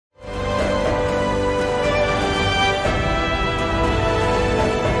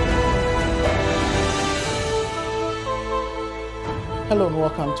Hello and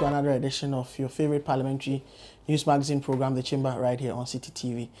welcome to another edition of your favorite parliamentary news magazine program, The Chamber, right here on Citi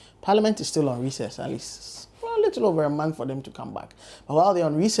TV. Parliament is still on recess, at least a little over a month for them to come back. But while they're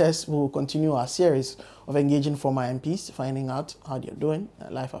on recess, we'll continue our series of engaging former MPs, finding out how they're doing,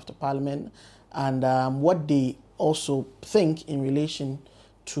 life after Parliament, and what they also think in relation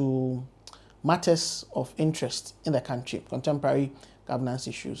to matters of interest in the country, contemporary governance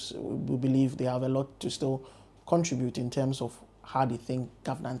issues. We believe they have a lot to still contribute in terms of how they think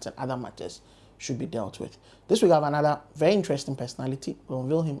governance and other matters should be dealt with. This week we have another very interesting personality. We'll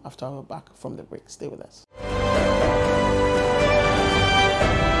unveil him after we're back from the break. Stay with us.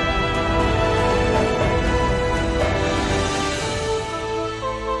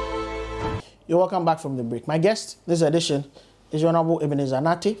 You're welcome back from the break. My guest this edition is Honorable Ebenezer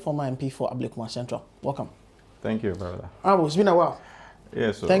Nartey, former MP for Ablekuma Central. Welcome. Thank you, brother. Honorable, it's been a while.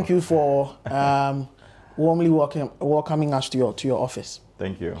 Yes. So thank you for warmly welcoming us to your office.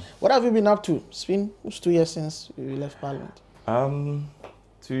 Thank you. What have you been up to? It's been 2 years since you left Parliament. 2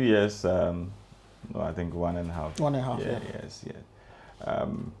 years. No, I think 1.5. 1.5. Yeah. Yes. Yeah.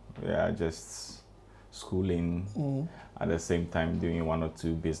 Yeah. Just schooling. At the same time, doing 1 or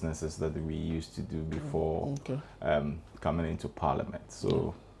 2 businesses that we used to do before coming into Parliament.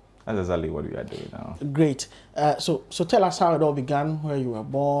 So that's exactly what we are doing now. Great. So tell us how it all began, where you were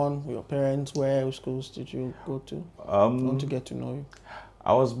born, who your parents were, which schools did you go to? I want to get to know you.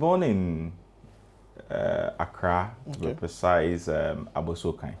 I was born in Accra, to be precise,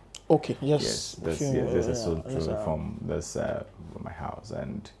 Abosokai. Okay, yes. There's a stone throw from this my house,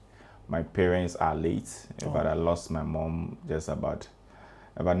 and my parents are late, but I lost my mom just about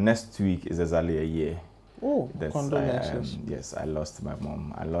next week is exactly a year. Oh, condolences. Yes, I lost my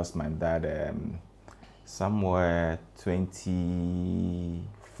mom. I lost my dad somewhere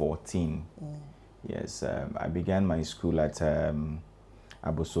 2014. Yes, I began my school at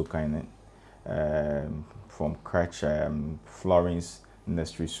Abosokai from Crutch, Florence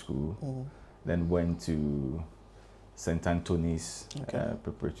Industry School. Then went to St. Anthony's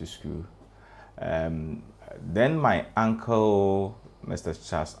Preparatory School. Then my uncle, Mr.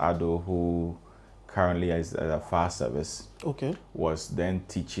 Charles Ado, who currently is at a fire service, was then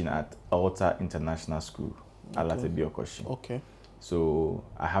teaching at Alta International School at Latebiokoshi. So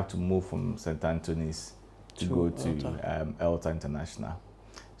I have to move from St. Anthony's to go to Alta International.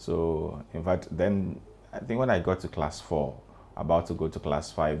 So in fact, then I think when I got to class 4, about to go to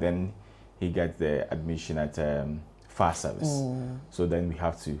class 5, then he got the admission at fire service. So then we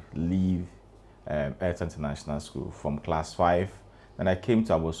have to leave Alta International School from class 5. Then I came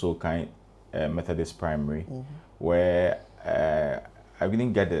to Abosokai Methodist Primary, where I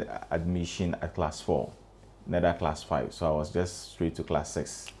didn't get the admission at class 4, neither class 5, so I was just straight to class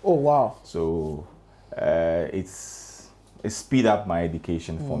 6. Oh wow! So it speed up my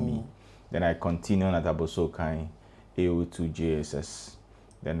education for me. Then I continued at Abosokai AO2 JSS.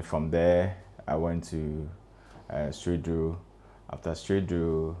 Then from there I went to Stradru. After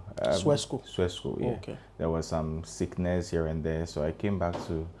Stradru, Sweat School. Yeah. There was some sickness here and there, so I came back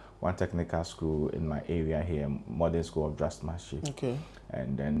to one technical school in my area here, Modern School of Draftsmanship.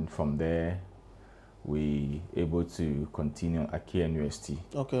 And then from there, we able to continue at KNUST,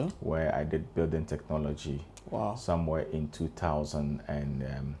 where I did building technology. Wow. Somewhere in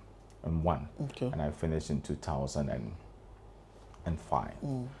 2001, and I finished in 2005.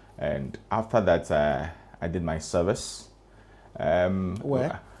 And after that, I did my service.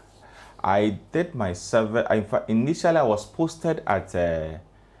 Where? I did my service. Initially, I was posted at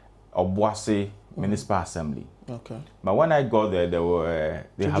Obuasi Municipal Assembly. But when I got there, they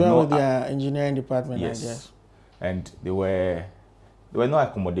had no their engineering department. Yes. I guess. And there were no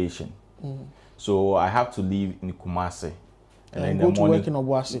accommodation. So I have to live in Kumasi. And then go to work in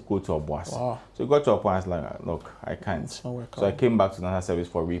Obuasi. Go to Obuasi. Wow. So I got to a point, I was like, look, I can't. So I came back to National Service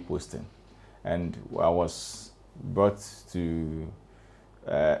for reposting. And I was brought to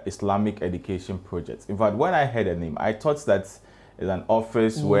Islamic Education Project. In fact, when I heard the name, I thought that it's an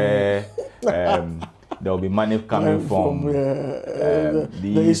office where there will be money coming from the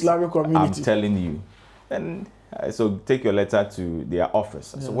Islamic community. I'm telling you. And so take your letter to their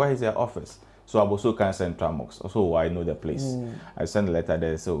office. So where is their office? So Abosokai Central Mosque. So I know the place. I sent a letter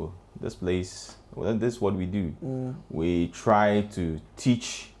there. So this place, well, this is what we do. We try to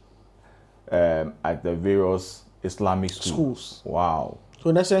teach at the various Islamic schools. Wow. So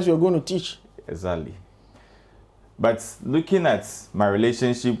in that sense, you're going to teach? Exactly. But looking at my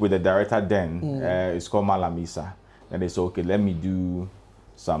relationship with the director then, it's called Malamisa. And they said, okay, let me do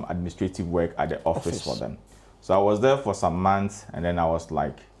some administrative work at the office for them. So I was there for some months, and then I was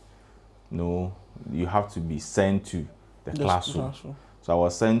like, no, you have to be sent to the classroom. So I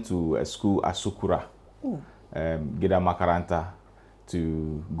was sent to a school at Sukura, Gida Makaranta,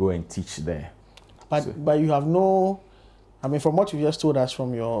 to go and teach there. But you have no, I mean, from what you just told us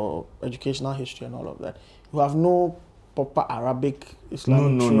from your educational history and all of that, you have no proper Arabic,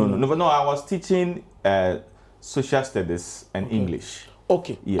 Islamic training. No, I was teaching social studies and English.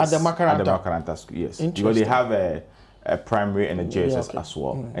 Okay, yes. At the Makaranta? At the Makaranta school, yes. Because they have a primary and a JSS as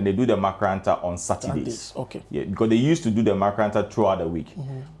well. And they do the Makaranta on Saturdays. Okay. Yeah, because they used to do the Makaranta throughout the week.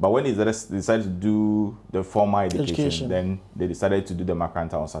 But when they decided to do the formal education, then they decided to do the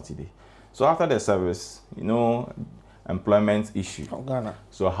Makaranta on Saturday. So after the service, you know, employment issue. From Ghana.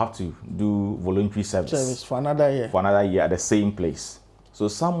 So I have to do voluntary service for another year. For another year at the same place. So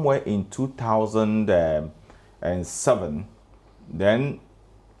somewhere in 2007, then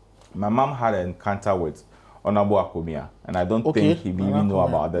my mom had an encounter with Honorable Akomia, and I don't think he even know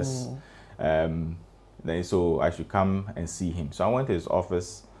about this. Then so I should come and see him. So I went to his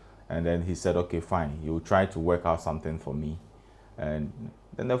office, and then he said, okay, fine, he will try to work out something for me. And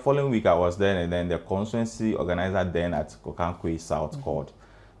then the following week I was there, and then the constituency organizer then at Kokankwe South called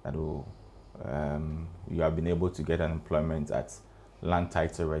that, you have been able to get an employment at Land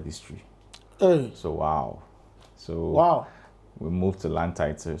Title Registry. So wow. So we moved to Land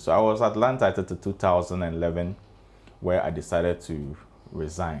Title. So I was at Land Title to 2011, where I decided to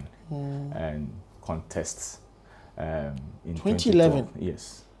resign and contest in 2011.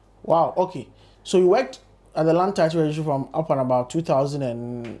 Yes. Wow. Okay. So you worked at the Land Title Registry from up and about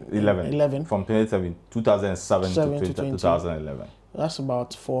 2011. From 2007 to 2011. That's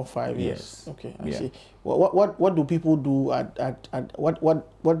about 4 or 5 years. Yes. Okay, I see. What do people do at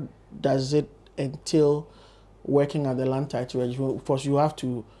what does it entail working at the Land Title Registry? Of course, you have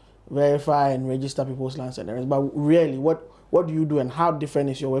to verify and register people's lands and areas. But really, what do you do, and how different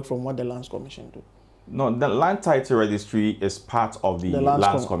is your work from what the Lands Commission do? No, the Land Title Registry is part of the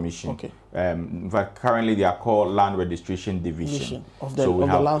Lands Commission. Okay. In fact, currently they are called Land Registration Division of the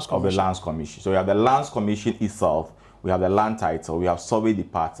Lands Commission. So we have the Lands Commission itself, we have the Land Title, we have Survey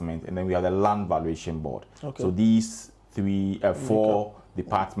Department, and then we have the Land Valuation Board. Okay. So these four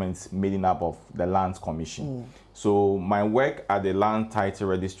departments made up of the Lands Commission. So my work at the Land Title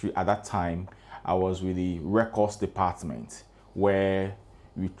Registry at that time, I was with the Records Department, where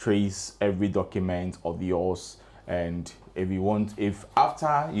we trace every document of yours, and if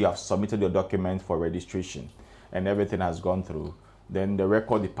after you have submitted your document for registration and everything has gone through, then the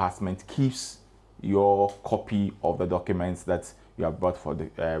Record Department keeps your copy of the documents that you have brought for the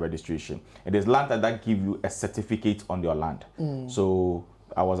registration. It is land that give you a certificate on your land. So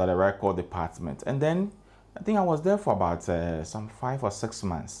I was at the Record Department, and then I think I was there for about some 5 or 6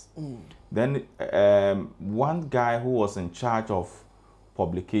 months. Then one guy who was in charge of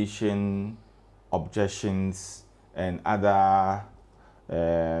publication, objections, and other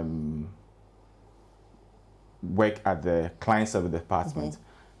work at the Client Service Department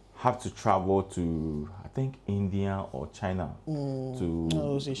have to travel to, I think, India or China to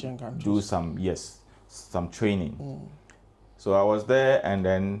do some training. So I was there, and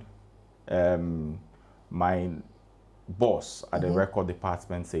then my boss at the Record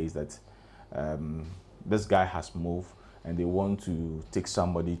Department says that this guy has moved, and they want to take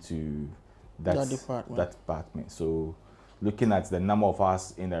somebody to that department. So looking at the number of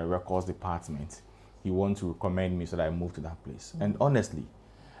us in the Records Department, he wants to recommend me so that I move to that place. And honestly,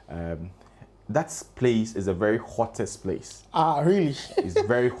 that place is the very hottest place. Really? It's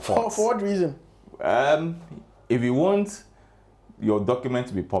very hot. For what reason? If you want your document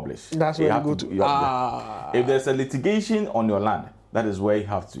to be published, that's where you go to. If there's a litigation on your land, that is where you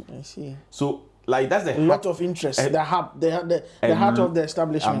have to. I see. So, like, that's a lot of interest. The heart of the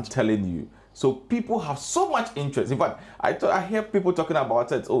establishment. I'm telling you. So people have so much interest. In fact, I hear people talking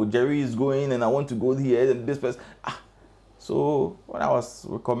about it. Oh, Jerry is going, and I want to go here, and this person. So when I was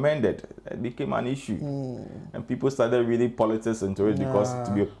recommended, it became an issue, and people started reading politics into it because,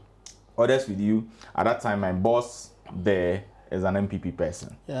 to be honest with you, at that time my boss there is an MPP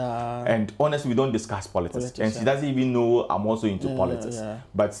person. And honestly, we don't discuss politics. And she doesn't even know I'm also into politics.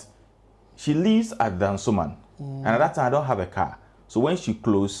 But she lives at Dansoman. And at that time, I don't have a car. So when she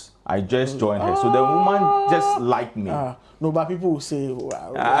closed, I just joined her. So the woman just liked me. No, but people will say,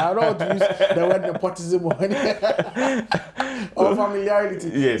 I don't want to use the word nepotism or familiarity.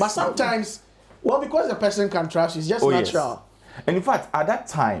 Yes. But sometimes, because the person can trust you, it's just natural. Yes. And in fact, at that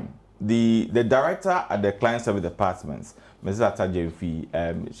time, the director at the Client Service Department, Mrs.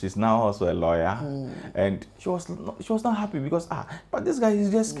 Atajefi, she's now also a lawyer, and she was not happy because but this guy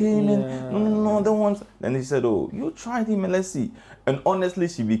just came in. No, don't want. Then he said, "Oh, you tried him, and let's see." And honestly,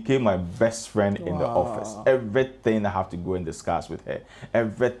 she became my best friend in the office. Everything I have to go and discuss with her,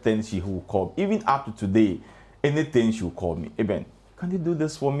 everything she will call, even up to today, anything she will call me. Eben, can you do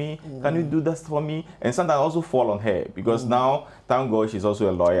this for me? Can you do this for me? And sometimes I also fall on her because now, thank God, she's also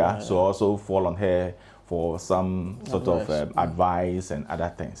a lawyer, so I also fall on her for some sort of advice and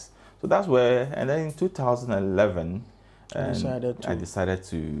other things. So that's where, and then in 2011, I decided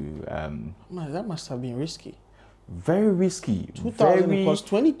to. That must have been risky. Very risky. 2000, because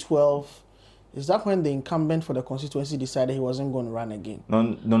 2012, is that when the incumbent for the constituency decided he wasn't going to run again?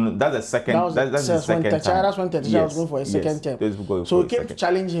 No, that's the second. That's the second time. That's when Techera was going for a second term. So you came to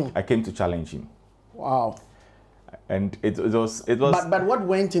challenge him. I came to challenge him. Wow. And it was. But what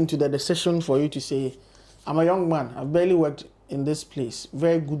went into the decision for you to say, I'm a young man, I've barely worked in this place,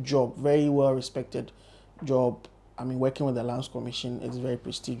 very good job, very well respected job. I mean, working with the Lands Commission is very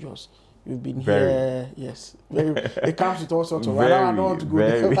prestigious. You've been here, yes. It comes with all sorts of. I don't want to go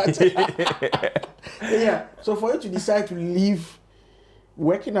there. Yeah. So for you to decide to leave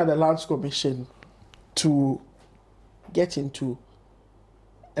working at the Lands Commission to get into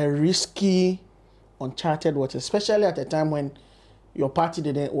a risky, uncharted water, especially at a time when your party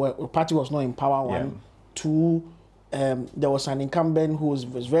was not in power. One, two, there was an incumbent who was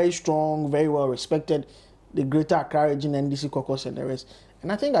very strong, very well respected, the Greater Accra Region, NDC caucus, and the rest.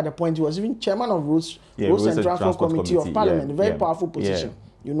 And I think at the point he was even chairman of Roads and Transport Committee of Parliament, a very powerful position,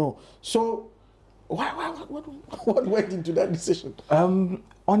 you know. So, what went into that decision?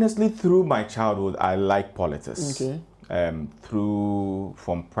 Honestly, through my childhood, I like politics. Okay.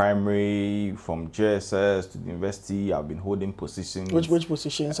 From primary, from JSS to the university, I've been holding positions. Which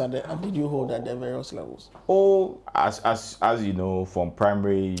positions did you hold at the various levels? Oh, as you know, from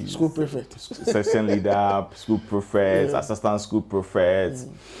primary, school prefect, section leader, school prefect, assistant school prefect.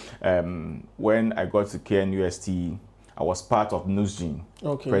 When I got to KNUST, I was part of NUSGIN,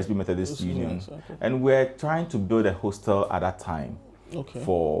 Presby Methodist Union, and we're trying to build a hostel at that time.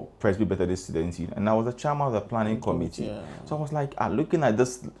 For Presby Methodist Students Union, and I was the chairman of the planning committee. So I was like, looking at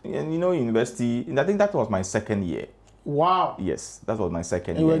this, and you know, university, and I think that was my second year. Wow. Yes, that was my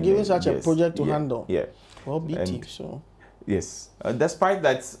second year. You were given such a project to handle. Yeah. Well, BT, so. Yes. Despite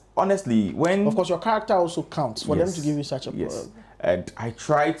that, honestly, when... Of course, your character also counts for them to give you such a project. And I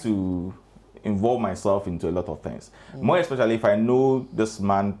try to involve myself into a lot of things. More especially if I know this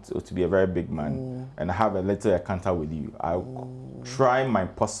man to be a very big man and I have a little encounter with you, I try my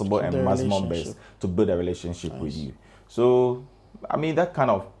possible and maximum best to build a relationship with you. So, I mean, that kind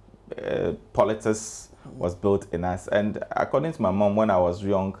of politics was built in us. And according to my mom, when I was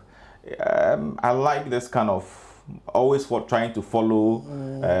young, I like this kind of always trying to follow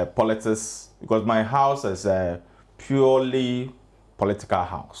politics, because my house is purely political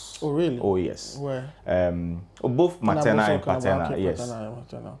house. Oh, really? Oh, yes. Where? Both maternal and paternal, yes.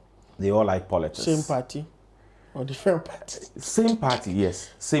 They all like politics. Same party or different parties? Same party, yes.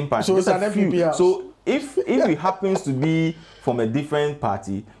 Same party. So it's an MPP house. So if it happens to be from a different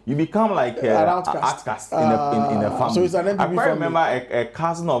party, you become like an outcast in a family. So it's an MPP family. I remember a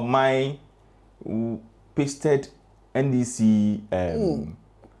cousin of mine who pasted NDC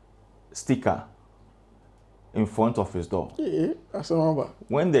sticker in front of his door. Yeah, I remember.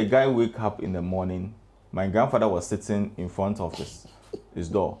 When the guy wake up in the morning, my grandfather was sitting in front of his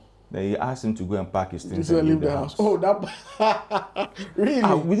door. Then he asked him to go and pack his things and leave the house. Oh, that really?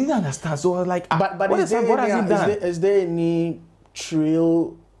 We didn't understand. So I was like, but what has he done? Is there any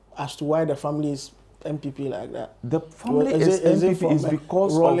trail as to why the family is MPP like that? The family is MPP is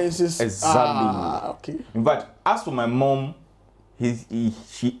because Rawlins's, of exactly. Okay. In fact, as for my mom,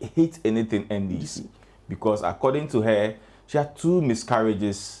 she hates anything NDC. Because according to her, she had 2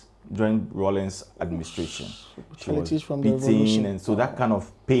 miscarriages during Rawlins' administration. She was beaten, and so that kind of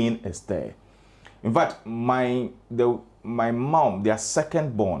pain is there. In fact, my mom, their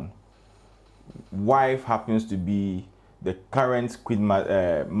second born wife, happens to be the current queen,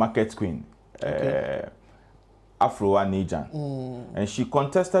 market queen, Afroa Nejan, and she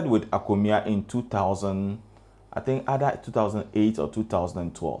contested with Akomia in 2000, I think either 2008 or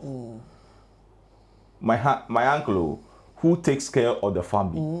 2012. My uncle, who takes care of the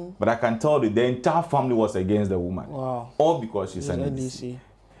family, but I can tell you the entire family was against the woman. Wow. All because she's an NDC.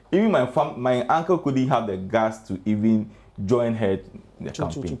 Even my uncle couldn't have the guts to even join her in the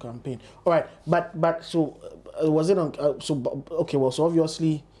campaign. To campaign. All right, but so was it on? Okay, well, so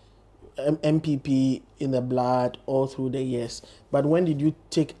obviously MPP in the blood all through the years. But when did you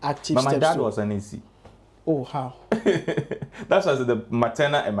take active steps? My dad was an NDC. Oh, how? That's why I said the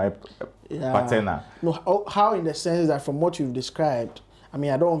maternal and my paternal. No, how in the sense that from what you've described, I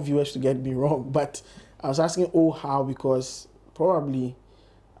mean, I don't want viewers to get me wrong, but I was asking, oh, how? Because probably,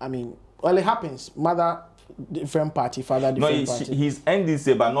 I mean, well, it happens. Mother, different party, father, different party. He's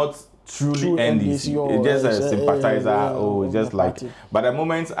NDC, but not truly NDC. It's just a sympathizer. It's just like. Party. But the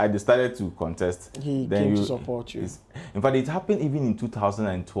moment I decided to contest, he came to support you. In fact, it happened even in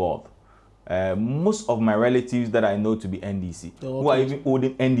 2012. Most of my relatives that I know to be NDC, who are even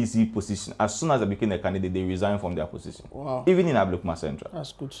holding NDC position, as soon as I became a candidate, they resigned from their position. Wow. Even in Ablekuma Central.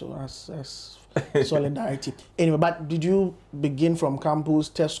 That's good. So that's solidarity. Anyway, but did you begin from campus,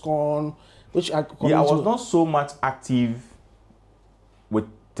 TESCON? Yeah, I was not so much active with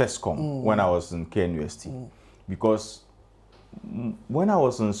TESCOM when I was in KNUST, because when I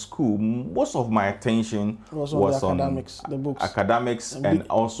was in school, most of my attention was on academics, the books, academics, and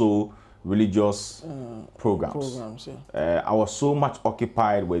also religious programs. Yeah. I was so much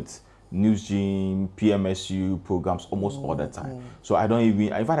occupied with Newsgym, PMSU programs almost all the time. So I don't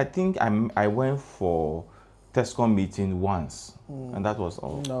even. In fact, I think I went for TESCOM meeting once, and that was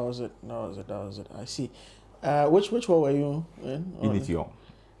all. That was it. I see. Which one were you in? Unity.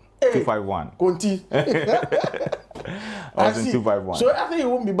 251. Conti. I was in 251. So I think it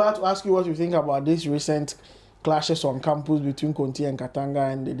won't be bad to ask you what you think about this recent clashes on campus between Conti and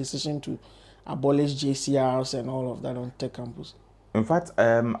Katanga and the decision to abolish JCRs and all of that on Tech campus. In fact,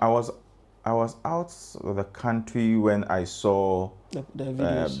 I was out of the country when I saw the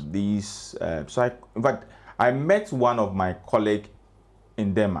videos. These. In fact, I met one of my colleagues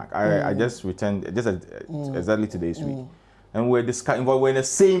in Denmark. I just returned exactly today's week. And we're discussing, we're in the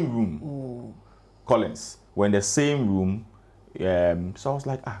same room, Collins. We're in the same room. So I was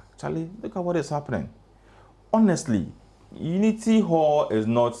like, Charlie, look at what is happening. Honestly, Unity Hall is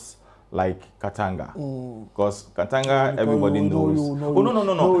not like Katanga. Because Katanga, everybody knows.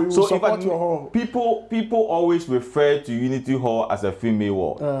 No. So in fact, people always refer to Unity Hall as a female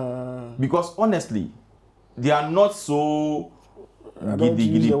ward. Because honestly, they are not so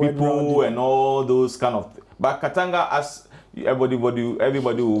giddy people and all those kind of things. But Katanga, as everybody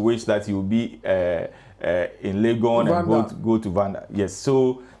will wish that he will be in Legon Vanda. And go to Vanda. Yes,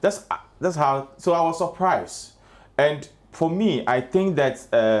 so that's how. So I was surprised, and for me, I think that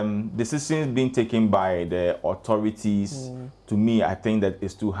decisions being taken by the authorities, to me, I think that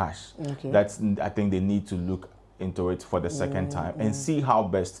is too harsh. I think they need to look into it for the second time and see how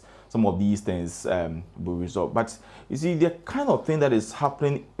best some of these things will resolve. But you see, the kind of thing that is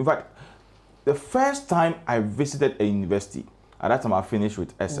happening. In fact, the first time I visited a university, at that time I finished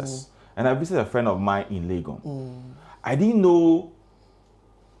with SS, and I visited a friend of mine in Legon. I didn't know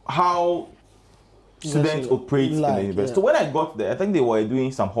how students operate in the university. So when I got there, I think they were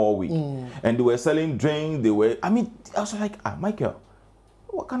doing some hall week, and they were selling drinks. I was like, Michael,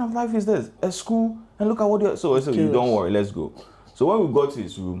 what kind of life is this? A school, and look at what you're. So I said, you don't worry, let's go. So when we got to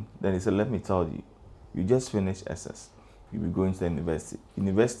his room, then he said, let me tell you, you just finished SS. You'll be going to the university.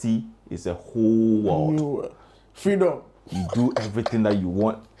 University is a whole world. Freedom. You do everything that you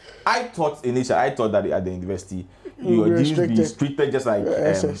want. I thought that at the university, you are treated just like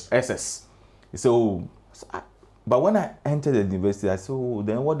SS. So, but when I entered the university, I said,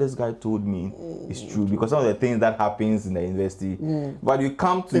 then what this guy told me is true. Because some of the things that happens in the university, but you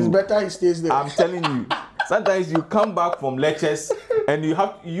come to... It's better he stays there. I'm telling you. Sometimes you come back from lectures and you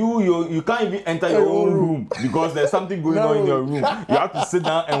can't even enter your own room because there's something going on in your room. You have to sit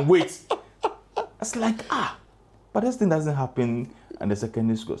down and wait. It's like, but this thing doesn't happen in the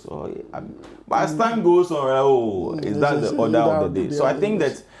secondary school. So, but as time goes on, is that the order of the day? So I think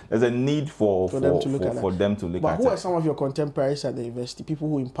that there's a need for them to look at it. But who are some of your contemporaries at the university? People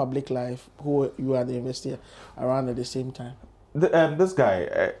who in public life, who you are at the university around at the same time? This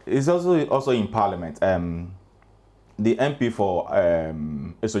guy is also in parliament. The MP for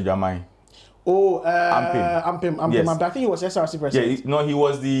Esojamai. Ampim. Yes. I think he was SRC president. Yeah,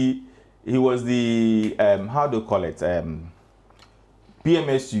 he was the how do you call it?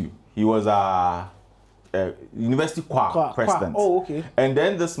 PMSU. He was a university choir president. Oh, okay. And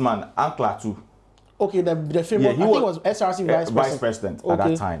then this man, Ankla too. Okay, the famous. I think he was SRC vice president at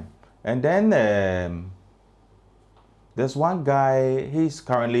that time. And then there's one guy. He's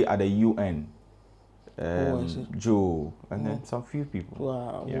currently at the UN. Joe, and then some few people.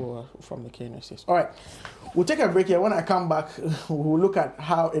 Wow, who are from the KNSS. All right, we'll take a break here. When I come back, we'll look at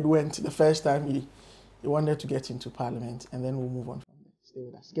how it went the first time he wanted to get into parliament, and then we'll move on from there. Stay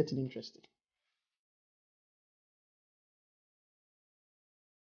with us. Getting interesting.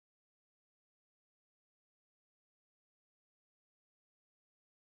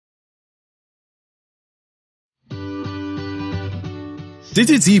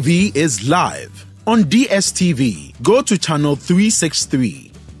 Citi TV is live. On DSTV, go to channel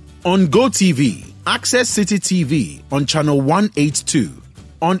 363. On GoTV, access Citi TV on channel 182.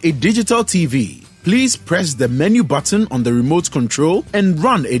 On a digital TV, please press the menu button on the remote control and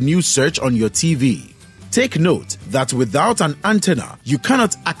run a new search on your TV. Take note that without an antenna, you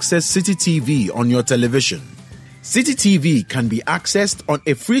cannot access Citi TV on your television. Citi TV can be accessed on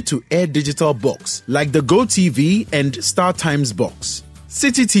a free-to-air digital box like the GoTV and StarTimes box.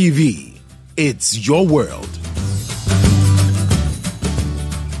 Citi TV, it's your world.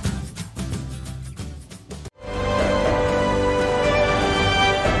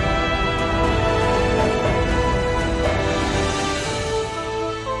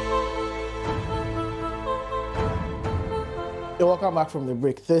 Welcome back from the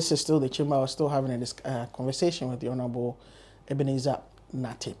break. This is still the chamber. We're still having a conversation with the Honorable Ebenezer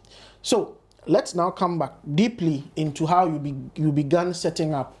Nartey. So let's now come back deeply into how you began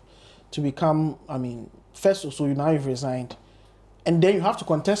setting up to become, first also you've resigned, and then you have to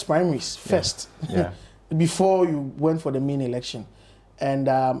contest primaries first, before you went for the main election. And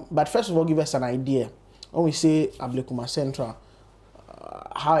but first of all, give us an idea. When we say Ablekuma Central,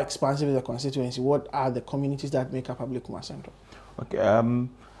 how expansive is the constituency? What are the communities that make up Ablekuma Central? Okay,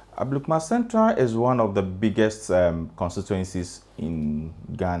 Ablekuma Central is one of the biggest constituencies in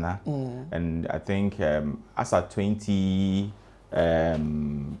Ghana, and I think as of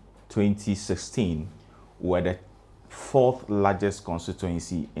 2016, we're the fourth largest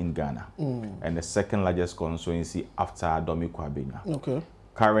constituency in Ghana, and the second largest constituency after Adomiko-Abenya. Okay.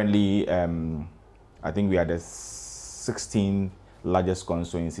 Currently, I think we are the 16th largest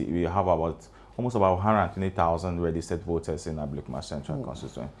constituency. We have almost about 120,000 registered voters in Ablekuma Central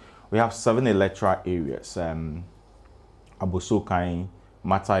constituency. We have 7 electoral areas: Abosokan,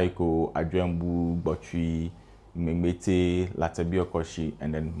 Mataiko, Adwembu, Botri, Memete, Latebiokoshi,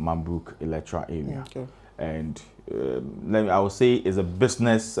 and then Mambrook electoral area. Okay. And I would say it's a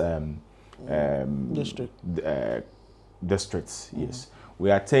business districts. Yes,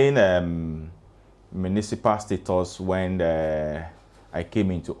 we attained municipal status when I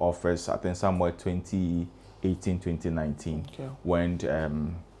came into office, I think somewhere 2018, 2019, when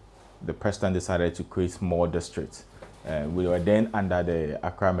the president decided to create more districts. We were then under the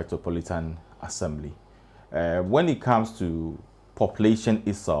Accra Metropolitan Assembly. When it comes to population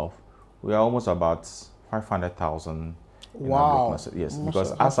itself, we are almost about 500,000. Wow. Yes,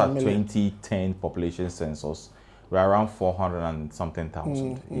 because as of 2010 population census, we're around 400 and something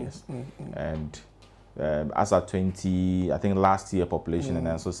thousand. Yes. And as of I think last year population and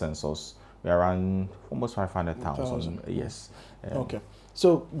also census, we're around almost 500,000. Yes. Okay.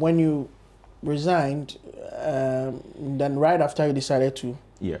 So when you resigned, then right after you decided to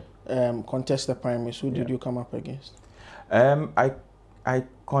contest the primaries, who did you come up against? I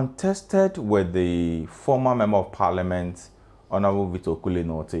contested with the former Member of Parliament, Honorable Victor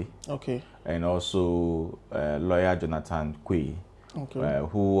Nartey. Okay. And also lawyer Jonathan Quay. Okay.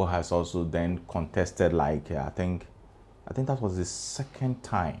 Who has also then contested, like I think that was the second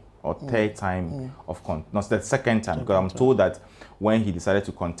time or third time of not the second time, because I'm told that when he decided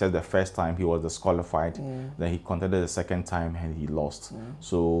to contest the first time he was disqualified, then he contested the second time and he lost.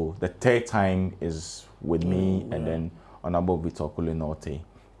 So the third time is with me and then Honorable Victor Nartey,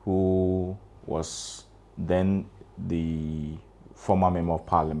 who was then the former Member of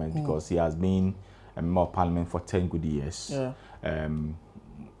Parliament, because he has been a Member of Parliament for 10 good years.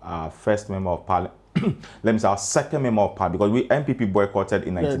 Our first Member of Parliament, let me say our second Member of Parliament, because we MPP boycotted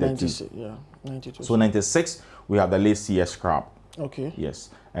in 1992. 92. So 96, we have the late CS Crab. Okay. Yes.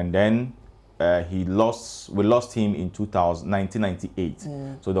 And then we lost him in 1998.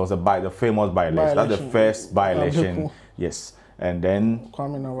 So there was the famous by-election. That's the first by-election. Yes. And then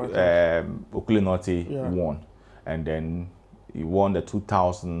Nartey won. And then he won the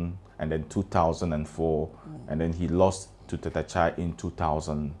 2000 and then 2004, and then he lost to Tetacha in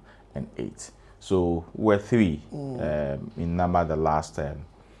 2008. So we're 3 in number the last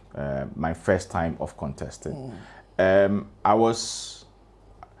my first time of contesting. I was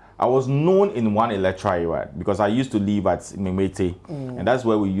known in one electoral area because I used to live at Memete, and that's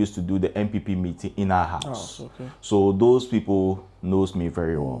where we used to do the MPP meeting in our house. Okay. So those people knows me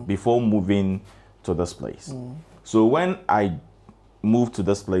very well before moving to this place. So when I moved to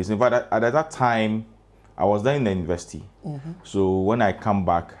this place, in fact, at that time, I was there in the university. So when I come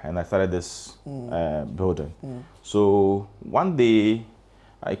back and I started this building, so one day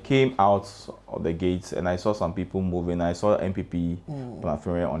I came out of the gates and I saw some people moving. I saw MPP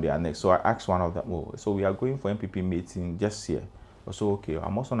on their neck. So I asked one of them, "Oh, so we are going for MPP meeting just here." So okay,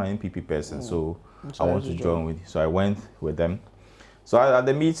 I'm also an MPP person, so I want to join with you. So I went with them. So at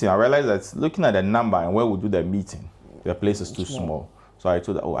the meeting, I realized that looking at the number and where we do the meeting, the place is too small. So I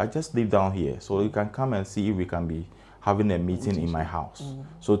told her, oh, I just live down here. So you can come and see if we can be having a meeting in my house.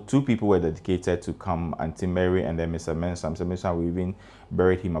 So 2 people were dedicated to come, Auntie Mary and then Mr. Mensah. Mr. Mensah, we even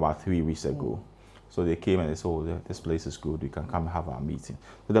buried him about 3 weeks ago. So they came and they said, oh, this place is good. We can come and have our meeting.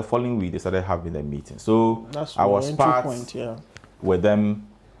 So the following week, they started having the meeting. So I was part with them.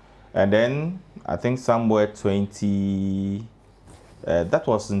 And then I think somewhere that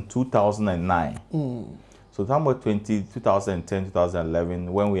was in 2009. So somewhere 2010,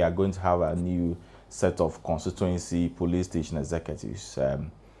 2011, when we are going to have a new set of constituency police station executives,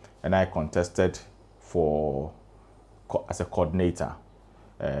 and I contested as a coordinator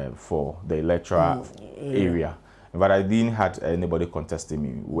for the electoral area. But I didn't have anybody contesting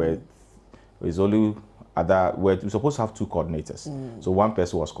me. Where it's only we're supposed to have 2 coordinators. So 1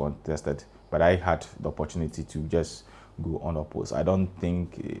 person was contested, but I had the opportunity to just go unopposed. I don't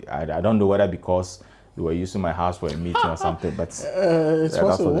think, I don't know whether because they were using my house for a meeting or something, but it's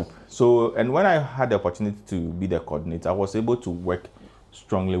possible. So, and when I had the opportunity to be the coordinator, I was able to work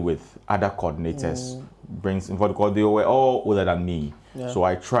strongly with other coordinators, because they were all older than me. So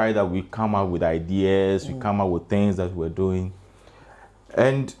I tried that we come up with ideas, we come up with things that we're doing.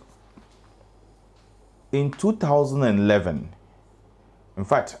 And in 2011, in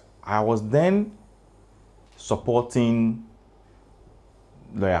fact, I was then supporting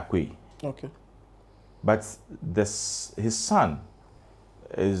Lawyer Kwei. Okay. But his son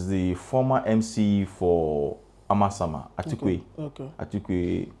is the former MC for Amasama, Atukwe.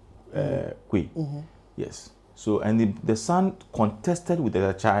 Atukwe Kwei. Yes. So, and the son contested with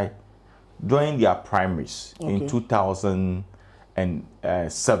the child during their primaries in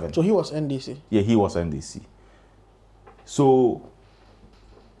 2007. So he was NDC? Yeah, he was NDC. So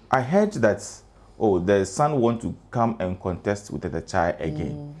I heard that, oh, the son want to come and contest with the child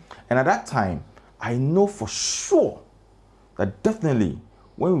again. And at that time, I know for sure that definitely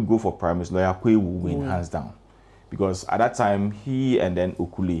when we go for primaries, Lawyer Kwei will win hands down. Because at that time, he and then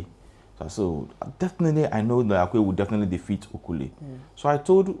Okule. So definitely, I know Lawyer Kwei will definitely defeat Okule. So I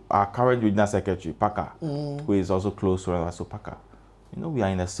told our current regional secretary, Paka, who is also close to us, I said, Paka, you know, we are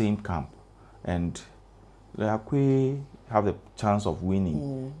in the same camp. And Lawyer Kwei have the chance of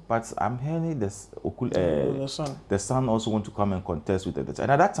winning. But I'm hearing the son also want to come and contest with the child.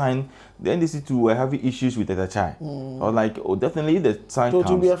 And at that time, the NDC too were having issues with the child. I was like, oh, definitely the son comes.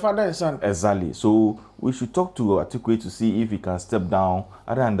 To be a father and son. Exactly. So we should talk to Atukwe to see if he can step down.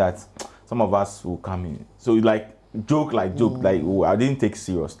 Other than that, some of us will come in. So like joke, oh, I didn't take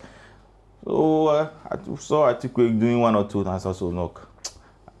serious. So I saw Atukwe doing 1 or 2, and I said, so look,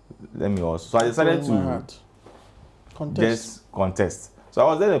 let me also. So I decided to contest. So I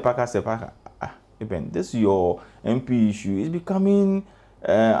was there, the Parker said, Parker, this is your MP issue. It's becoming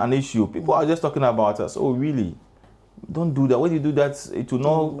an issue. People are just talking about us. Oh, really? Don't do that. When you do that, it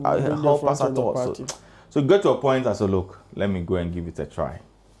will not help us at all. So get to a point, I said, look, let me go and give it a try.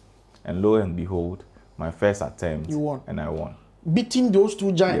 And lo and behold, my first attempt, you won. And I won. Beating those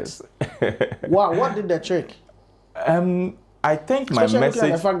 2 giants. Yes. Wow, what did that trick? I think my message.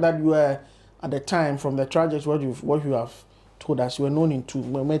 At the fact that you were at the time from the tragedy, what you have told us, you were known in 2,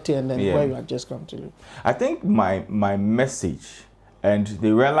 Memete and then where you had just come to live. I think my message, and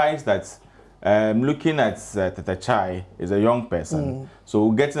they realized that looking at Tete Chai is a young person, so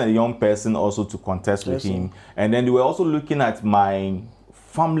getting a young person also to contest with him, and then they were also looking at my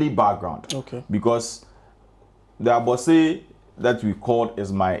family background, because the Abose that we called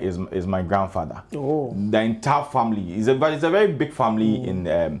is my grandfather. Oh. The entire family it's a very big family in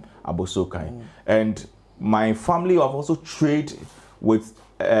Abosokai, and my family have also traded with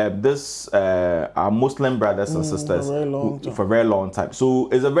our Muslim brothers and sisters for a very long time. So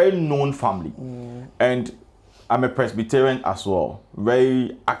it's a very known family, and I'm a Presbyterian as well,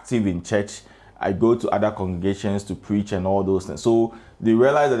 very active in church. I go to other congregations to preach and all those things. So they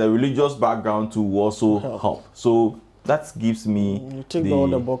realize that the religious background to also help. So that gives me all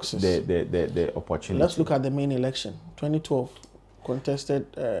the boxes. The opportunity. Let's look at the main election, 2012,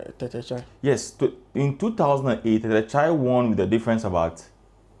 contested Tete Chai. Yes, in 2008, Tete Chai won with a difference about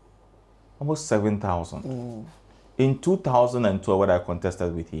almost 7,000. In 2012, when I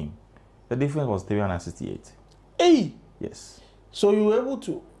contested with him, the difference was 368. Hey! Yes. So you were able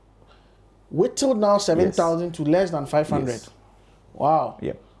to whittle now 7,000 to less than 500. Yes. Wow.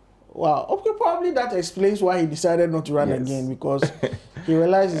 Yeah. Wow. Okay, probably that explains why he decided not to run again, because he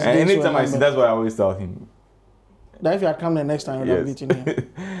realized his anytime I see, that's what I always tell him. That if you had come the next time, you would have beaten him.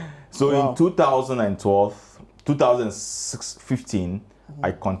 So in 2012, 2015,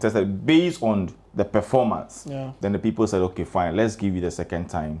 I contested based on the performance. Yeah. Then the people said, okay, fine, let's give you the second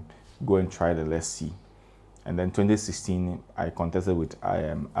time. Go and try the, let's see. And then 2016, I contested with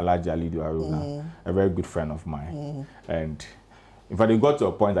Alhaji Alidu Aruna, a very good friend of mine. And in fact, it got to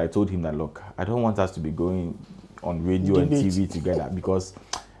a point I told him that, look, I don't want us to be going on radio and TV together because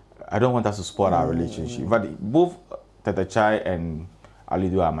I don't want us to spoil our relationship. But both Tete Chai and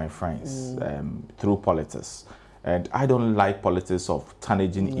Alidu are my friends through politics. And I don't like politics of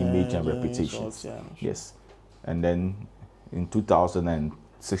tarnishing image and reputations. Yes. And then in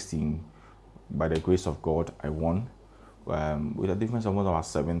 2016, by the grace of God, I won with a difference of about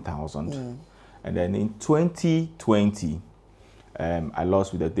 7,000. And then in 2020, I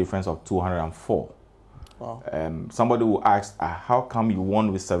lost with a difference of 204. Wow. Somebody will ask, how come you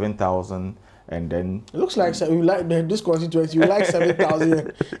won with 7,000 and then... It looks like you like this constituency, you like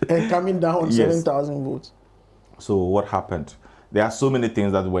 7,000 and coming down on 7,000 votes. So what happened? There are so many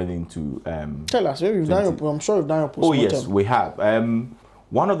things that went into... Tell us, I'm sure you've done your post-mortem. Oh yes, we have.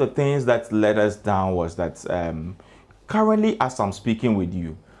 One of the things that let us down was that currently, as I'm speaking with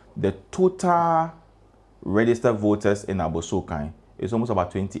you, the total registered voters in Abosokan is almost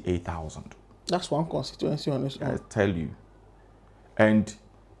about 28,000. That's one constituency on this one. I tell you. And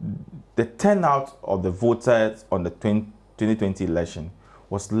the turnout of the voters on the 2020 election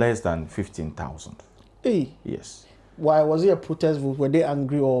was less than 15,000. Hey. Yes. Why? Was it a protest vote? Were they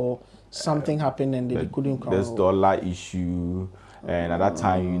angry or something happened and they couldn't come? There's dollar issue. And at that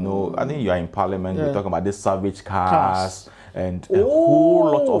time, you know, I think you are in parliament, you're talking about this savage cars and a whole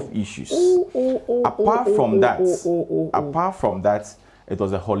lot of issues. Apart from that, it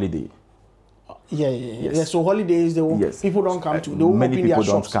was a holiday. Yeah. So holidays, people don't come to. Many people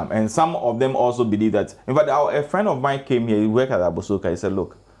don't come, and some of them also believe that. In fact, a friend of mine came here. He worked at Abosoka. He said,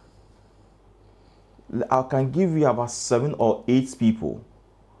 "Look, I can give you about 7 or 8 people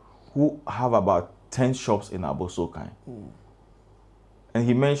who have about 10 shops in Abosoka." And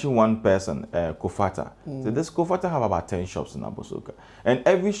he mentioned one person, Kofata. So this Kofata have about 10 shops in Abosoka. And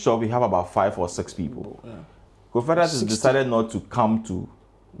every shop, we have about 5 or 6 people. Kofata has decided not to come to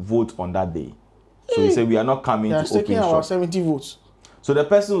vote on that day. So he said, we are not coming to open shop. Taking about 70 votes. So the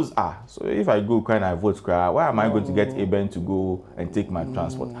person was, so if I go and I vote, why am I going to get Eben to go and take my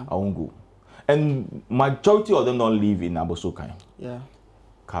transport? I won't go. And majority of them don't live in Abosoka. Yeah.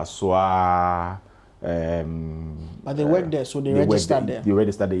 Kaswa... but they work there, so they registered there. They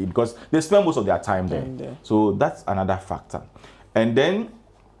registered there because they spend most of their time there. So that's another factor. And then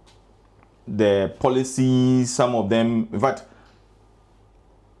the policies, some of them, in fact,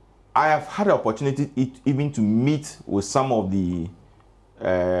 I have had the opportunity even to meet with some of the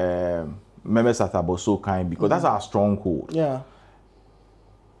members at Abosokan because that's our stronghold. Yeah.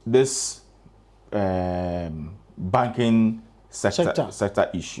 This banking sector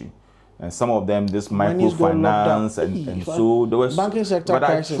issue. And some of them, this microfinance, and so there was banking sector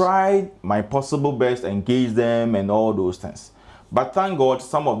crisis. I tried my possible best to engage them and all those things. But thank God,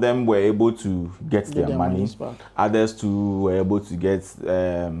 some of them were able to get their money. Others too were able to get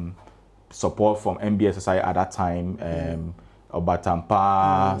support from MBSSI at that time.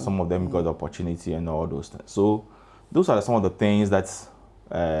 Obatampa, some of them got the opportunity and all those things. So those are some of the things that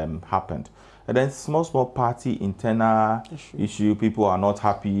happened. And then small party internal issue, people are not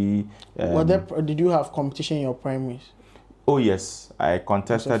happy. Did you have competition in your primaries? Oh yes, I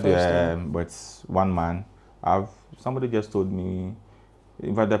contested with one man. Somebody just told me,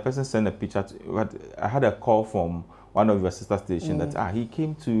 in fact the person sent a picture, but I had a call from one of your sister stations that he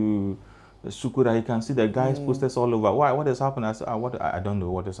came to Sukura, he can see the guys posters all over. Why? What is happening? I said, I don't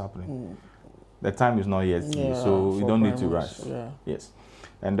know what is happening. The time is not yet, so you don't need to rush. Yes.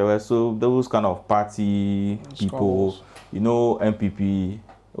 And there were those kind of party people, you know, MPP,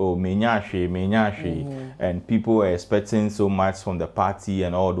 and people were expecting so much from the party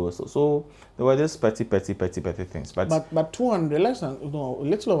and all those. So there were just petty things. But 200, less than, a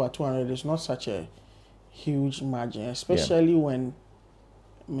little over 200 is not such a huge margin, especially when,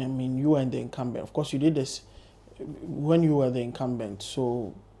 I mean, you were the incumbent. Of course, you did this when you were the incumbent.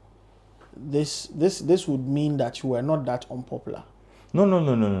 So this would mean that you were not that unpopular. No.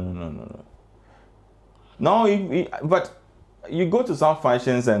 No, but you go to some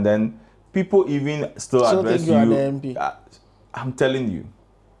functions and then people even still address you. Are the MP. I'm telling you.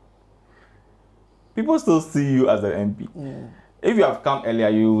 People still see you as an MP. If you have come earlier,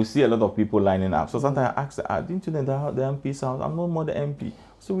 you will see a lot of people lining up. So sometimes I ask, didn't you know the MP's house? I'm no more the MP.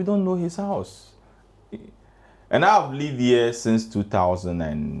 So we don't know his house. And I've lived here since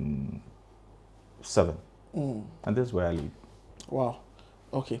 2007. And that's where I live. Wow.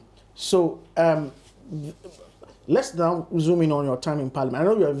 Okay. So let's now zoom in on your time in Parliament. I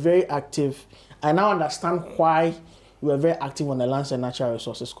know you are very active I now understand why you were very active on the Lands and Natural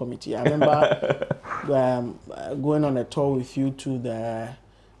Resources Committee. I remember going on a tour with you to the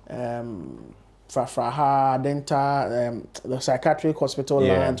Frafraha, Denta, the psychiatric hospital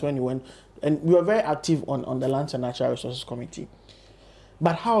lands when you went, and you were very active on the Lands and Natural Resources Committee.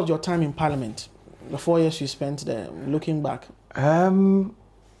 But how was your time in Parliament? The 4 years you spent there, looking back?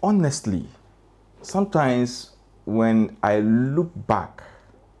 Honestly, sometimes when I look back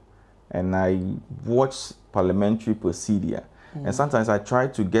and I watch parliamentary procedure, and sometimes I try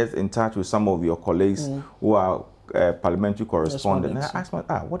to get in touch with some of your colleagues who are parliamentary correspondents, and I ask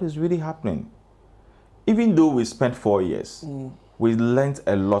myself, what is really happening? Even though we spent 4 years, we learned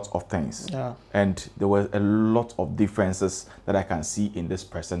a lot of things, and there were a lot of differences that I can see in this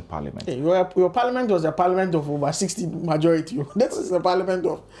present parliament. Hey, your parliament was a parliament of over 60 majority. This is a parliament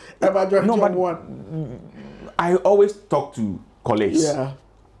of a majority of one. I always talk to colleagues.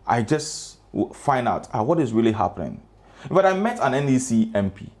 I just find out what is really happening. But I met an NEC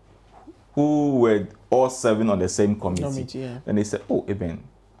MP who were all 7 on the same committee. And they said, oh, Eben,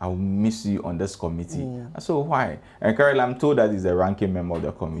 I'll miss you on this committee. I said, why? And Carol, I'm told that he's the ranking member of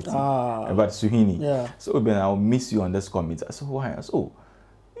the committee. But Suhini. So, Ben, I'll miss you on this committee. I said, why? I said, oh,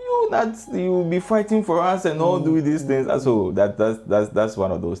 you'll be fighting for us and all do these things. I said, oh, that's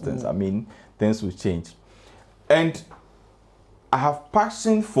one of those things. I mean, things will change. And I have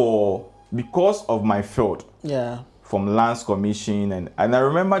passion for, because of my field. From Lands Commission. And I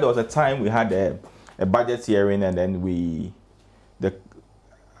remember there was a time we had a budget hearing, and then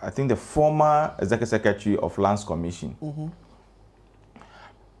I think the former Executive Secretary of Lands Commission,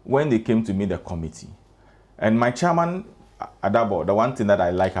 when they came to meet the committee, and my chairman, Adabo, the one thing that I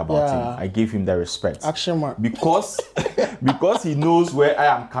like about him, I gave him the respect. Action mark. Because he knows where I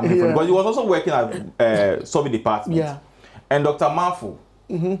am coming from. Because he was also working at Survey Department. And Dr. Mafu,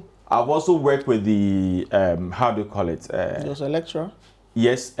 I've also worked with the, how do you call it? He was a lecturer.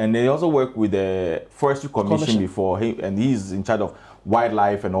 Yes, and they also worked with the Forestry Commission before, and he's in charge of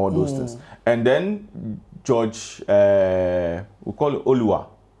wildlife and all those things. And then George, we call it Olua,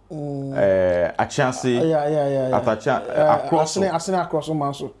 Achansi, across.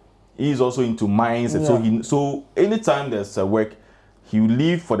 He's also into mines, and so anytime there's a work, he will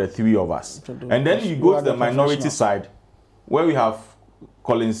leave for the 3 of us. And then you go to the minority side, where we have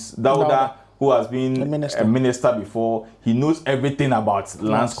Collins Dauda, who has been a minister before. He knows everything about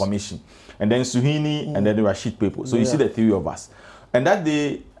Lands Commission. And then Suhini, and then Rashid people. So you see the 3 of us. And that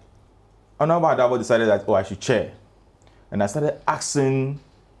day, Honorable Adabo decided that, I should chair. And I started asking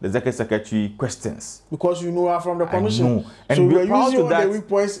the Executive Secretary questions. Because you know her from the commission. I know. And so we're proud using to that, the weak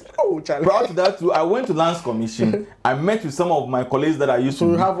points. Oh, Charlie. Proud to that too, I went to Lands Commission. I met with some of my colleagues that I used to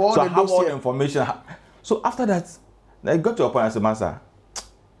you have all I have all the information. So after that, I got to a point, I said, Master,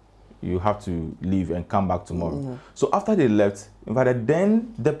 you have to leave and come back tomorrow. So after they left, in fact, the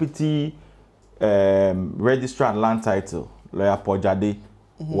then deputy registrar and land title, Lawyer Pojade,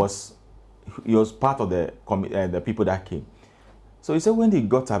 was part of the people that came. So he said when they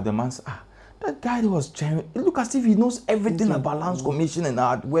got up, the man said, that guy was genuine. It look as if he knows everything about Lands Commission and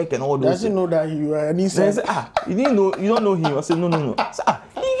our work and all those. Doesn't know that you are an inside. Said, you didn't know, you don't know him. I said, no. I said,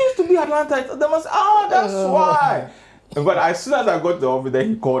 he used to be at land title. The man said, that's why. But as soon as I got to the office, then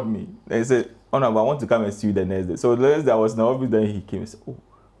he called me. Then he said, I want to come and see you the next day. So the next day I was in the office, then he came and said,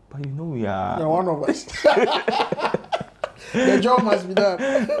 but you know we are... You're one of us. The job must be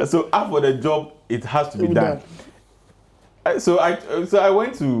done. So after the job, it has to be done. So I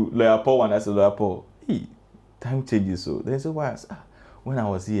went to Lawyer Paul and I said, Lawyer Paul, hey, time changes. So then he said, why? I said, when I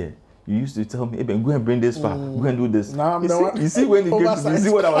was here, you used to tell me, hey, Ben, go and bring this far, go and do this. Now I'm you see when you came to me, you see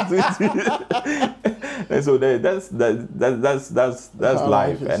what I was doing. And so that's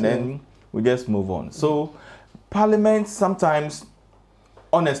life. And then we just move on. So Parliament sometimes,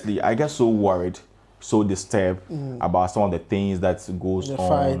 honestly, I get so worried, so disturbed about some of the things that goes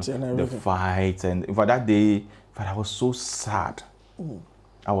on. The fight and in fact that day, I was so sad.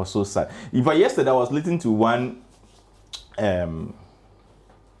 I was so sad. In fact, yesterday I was listening to one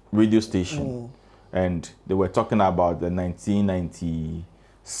radio station and they were talking about the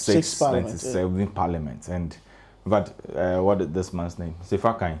 1996, 97 Parliament. And but what is this man's name?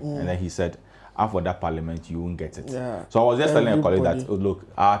 Sefakai. And then he said, after that Parliament, you won't get it. So I was just telling a colleague that, look,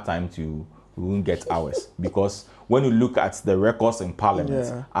 our time we won't get ours. Because when you look at the records in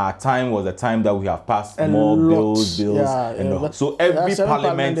Parliament, our time was the time that we have passed more bills. So every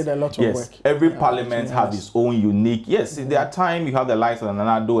Parliament did a lot of work. Every Parliament have its own unique, there are times you have the likes of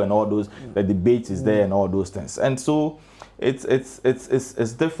Nanado and all those, the debate is there and all those things. And so it's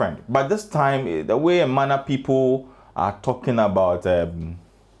different. But this time, the way and manner people are talking about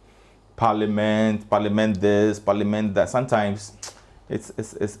parliament this, parliament that. Sometimes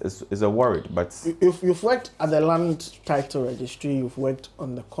it's a worry. But if you've worked at the land title registry, you've worked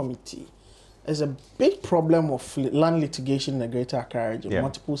on the committee. There's a big problem of land litigation in the Greater Accra region,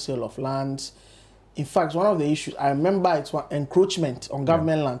 multiple sale of lands. In fact, one of the issues, I remember it's encroachment on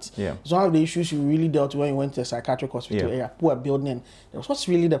government lands. It's one of the issues you really dealt with when you went to a psychiatric hospital area, poor building. What's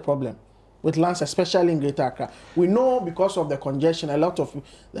really the problem with lands, especially in Greater Accra? We know because of the congestion,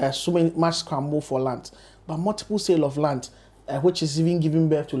 there's so much scramble for land, but multiple sale of land, which is even giving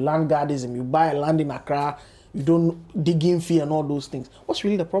birth to land guardism. You buy a land in Accra, you don't dig in fee and all those things. What's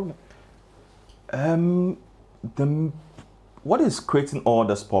really the problem? What is creating all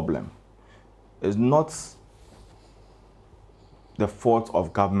this problem is not the fault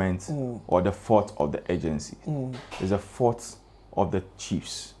of government or the fault of the agency. It's the fault of the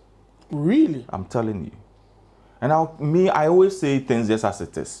chiefs. Really? I'm telling you. And I always say things just as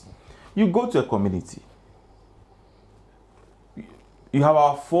it is. You go to a community, you have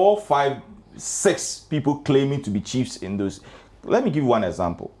about 4, 5, 6 people claiming to be chiefs in those. Let me give you one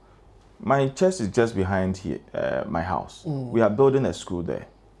example. My church is just behind here, my house. We are building a school there.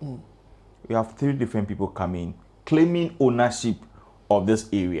 We have 3 different people coming, claiming ownership of this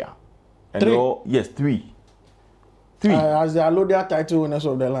area. And 3? Yes, 3. 3. As they are their title owners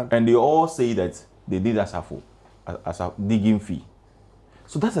of the land. And they all say that they did as a digging fee.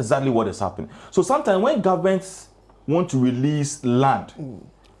 So that's exactly what is happening. So sometimes when governments want to release land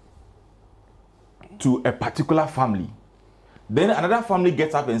to a particular family, then another family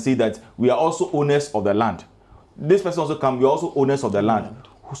gets up and say that we are also owners of the land. This person also comes, we are also owners of the land.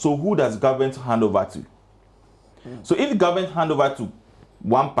 So who does government hand over to? So if the government hand over to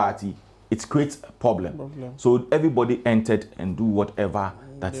one party, it creates a problem. So everybody entered and do whatever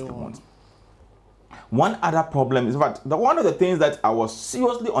that they want. One other problem is that one of the things that I was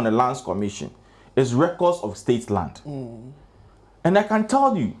seriously on the Lands Commission is records of state land. And I can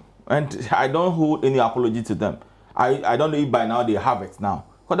tell you, and I don't hold any apology to them. I don't know if by now they have it now.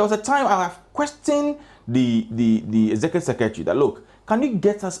 But there was a time I have questioned the executive secretary that, look, can you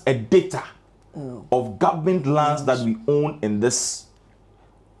get us a data of government lands that we own in this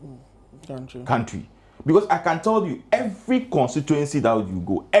country? Because I can tell you, every constituency that you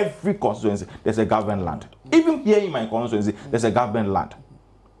go, every constituency, there's a government land. Even here in my constituency, there's a government land.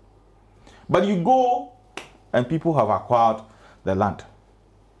 But you go and people have acquired the land,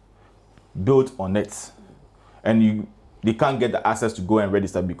 built on it, and they can't get the access to go and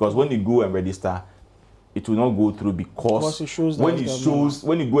register, because when you go and register, it will not go through, because it shows when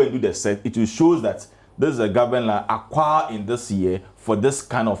you go and do the set, it will show that this is a government land acquired in this year for this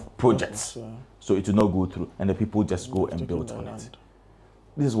kind of projects. So it will not go through, and the people just go and build on it.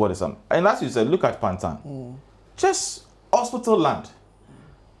 This is what is happening. And as you said, look at Pantan. Just hospital land.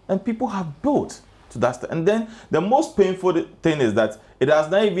 And people have built to that. And then the most painful thing is that it has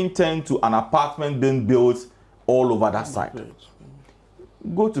not even turned to an apartment being built all over that side.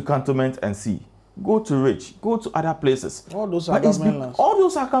 Go to Cantonment and see. Go to Rich. Go to other places. All those are government lands. All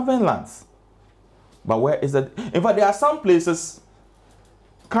those are government lands. But where is that? In fact, there are some places,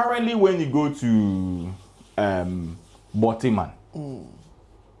 currently when you go to Botiman,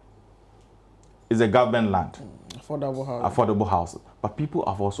 it's a government land. Affordable houses. But people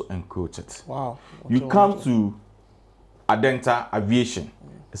have also encroached it. Wow. You come to Adenta Aviation,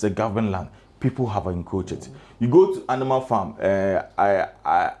 it's a government land. People have encroached it. You go to Animal Farm,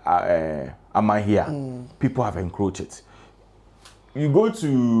 Amahia, people have encroached it. You go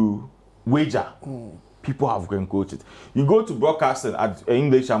to Wager, people have encroached it. You go to Broadcasting at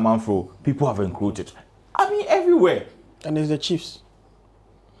English Amanfro, people have encroached it. I mean, everywhere. And it's the chiefs.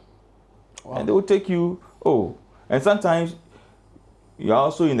 Wow. And they will take you, and sometimes you're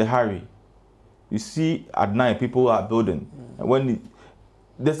also in a hurry. You see at night people are building. And when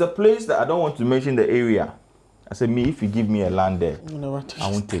there's a place that I don't want to mention the area, I said, if you give me a land there, I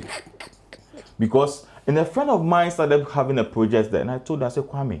won't take it. Because a friend of mine started having a project there, and I told her, I said,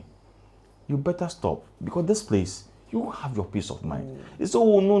 Kwame, you better stop, because this place, you have your peace of mind. He said,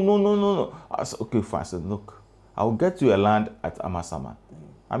 oh, no. I said, okay, fine. I said, look, I'll get you a land at Amasaman.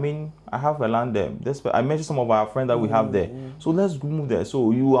 I mean, I have a land there. I mentioned some of our friends that we have there. So let's move there.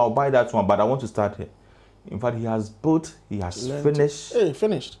 So I'll buy that one, but I want to start here. In fact, he has built, he has finished. Hey,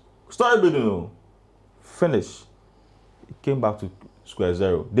 finished. Started building, no. Finished. He came back to square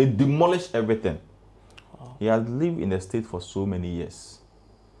zero. They demolished everything. Wow. He has lived in the state for so many years.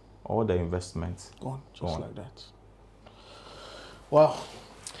 All the investments gone, just like that. Well,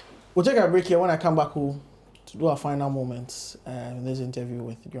 we'll take a break here. When I come back, we'll do our final moments in this interview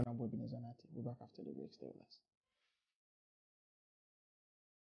with Ebenezer. We'll be back after the break. Stay with us.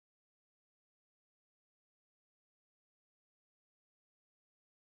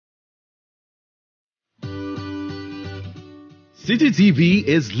 Citi TV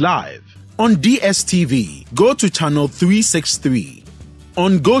is live. On DSTV, go to channel 363.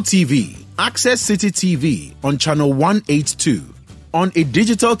 On GoTV, access Citi TV on channel 182. On a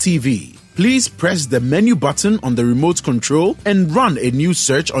digital TV, please press the menu button on the remote control and run a new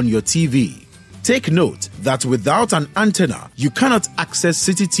search on your TV. Take note that without an antenna, you cannot access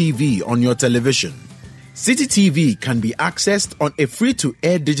Citi TV on your television. Citi TV can be accessed on a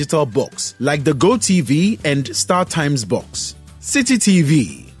free-to-air digital box like the GoTV and StarTimes box. Citi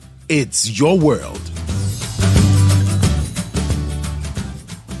TV, it's your world.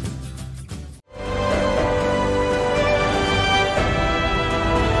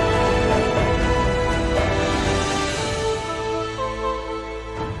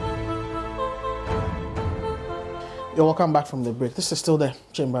 You're welcome back from the break. This is still the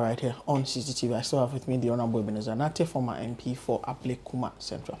chamber right here on CCTV. I still have with me the Honorable Ebenezer Nartey, former MP for Ablekuma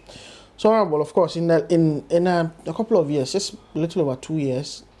Central. So, Honorable, of course, in a couple of years, just a little over 2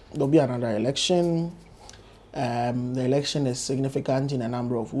 years, there'll be another election. The election is significant in a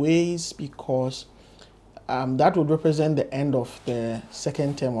number of ways because that would represent the end of the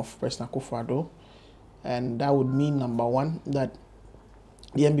second term of President Akufo-Addo, and that would mean, number one, that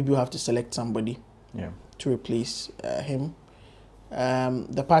the NPP will have to select somebody. Yeah. To replace him.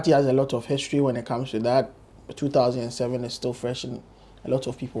 The party has a lot of history when it comes to that. 2007 is still fresh in a lot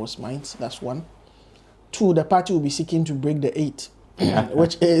of people's minds. That's one. Two, the party will be seeking to break the 8,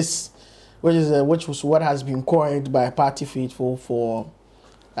 which was what has been coined by Party Faithful for,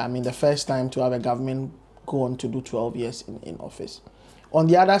 the first time to have a government go on to do 12 years in office. On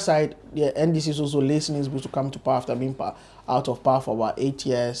the other side, the NDC is also listening to come to power after being out of power for about 8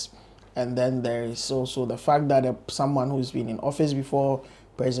 years. And then there is also the fact that someone who's been in office before,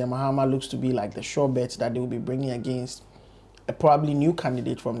 President Mahama, looks to be like the sure bet that they will be bringing against a probably new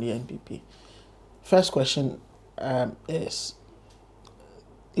candidate from the NPP. First question is,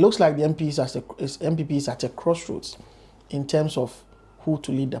 looks like the NPP is at a crossroads in terms of who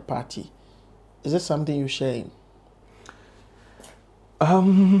to lead the party. Is this something you share in?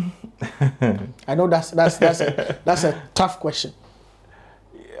 I know that's a tough question.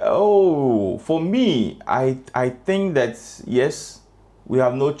 Oh, for me, I think that, yes, we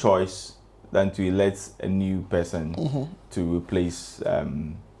have no choice than to elect a new person to replace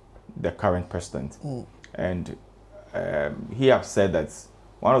the current president. And he has said that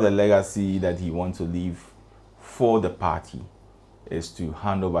one of the legacy that he wants to leave for the party is to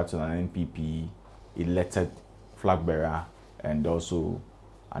hand over to an NPP elected flag bearer and also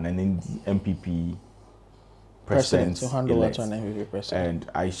an NPP president to hand over to an NPP president.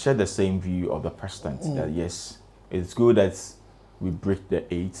 And I share the same view of the president that yes, it's good that we break the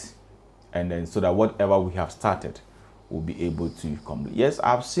 8, and then so that whatever we have started will be able to complete. Yes,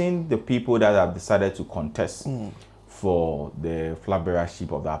 I've seen the people that have decided to contest for the flag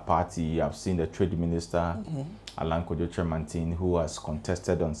bearership of that party. I've seen the trade minister, Alan Kojo-Tremantin, who has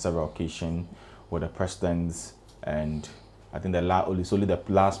contested on several occasions with the president, and I think it's only the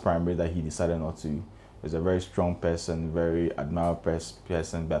last primary that he decided not to. He's a very strong person, very admirable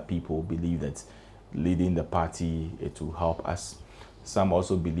person that people believe that leading the party, it will help us. Some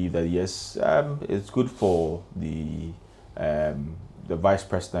also believe that yes, it's good for the vice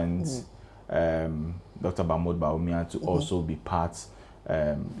president, Dr. Mahmoud Bawumia, to also be part.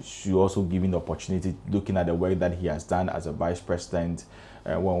 She also given the opportunity, looking at the work that he has done as a vice president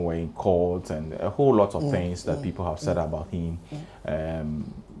when we're in court, and a whole lot of things that people have said about him.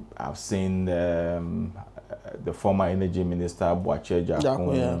 I've seen the former energy minister, Boache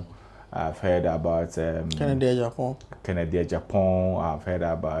Japon. Yeah. I've heard about Kennedy Japon. I've heard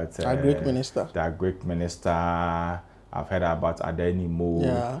about our Greek minister. The Greek minister. I've heard about Adeni Mo.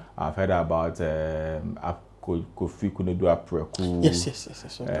 Yeah. I've heard about Kofi Kunedu Apreku. Yes.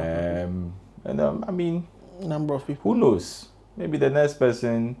 And number of people. Who knows? Maybe the next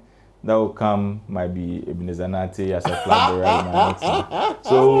person that will come might be Ebenezer Nartey as a flag bearer.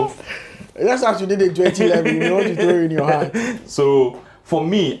 So that's how you did in 2011. You know what to throw in your heart. So for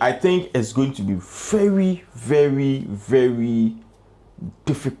me, I think it's going to be very, very, very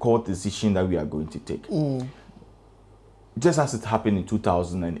difficult decision that we are going to take. Just as it happened in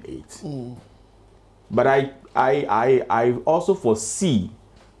 2008. But I also foresee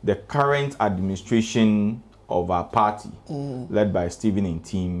the current administration of our party, led by Stephen and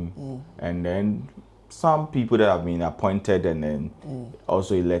team, and then some people that have been appointed and then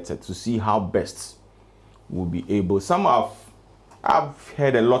also elected, to see how best will be able. I've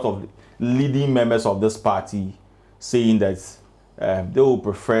heard a lot of leading members of this party saying that they will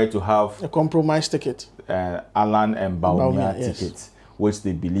prefer to have a compromise ticket, Alan and Bawumia ticket, which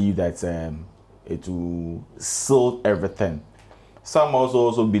they believe that it will seal everything some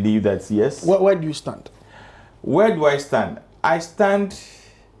also believe that yes. Where do you stand? Where do I stand? I stand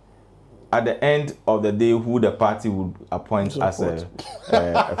at the end of the day who the party would appoint as a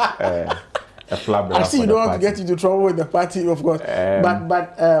flag bearer. I see you don't want to get into trouble with the party, of course.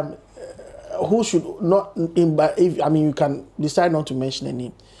 But who should not? If I mean, you can decide not to mention a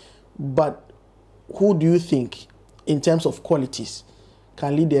name. But who do you think, in terms of qualities,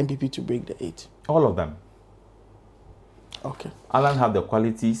 can lead the NPP to break the 8? All of them. Okay. Alan have the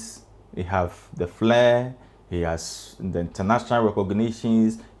qualities. He have the flair. He has the international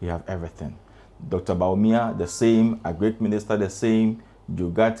recognitions. He have everything. Dr. Baumia, the same. A great minister, the same.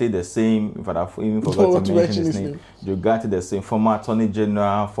 Jogate, the same. In fact, I've even forgot to mention his name. Jogate, the same. Former Attorney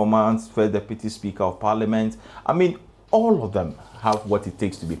General, former First Deputy Speaker of Parliament. I mean, all of them have what it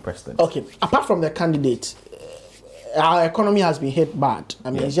takes to be president. Okay. Apart from the candidate, our economy has been hit bad.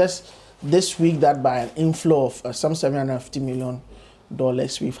 I mean, it's just this week that by an inflow of some $750 million,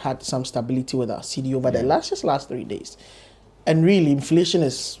 we've had some stability with our Citi over the last 3 days. And really, inflation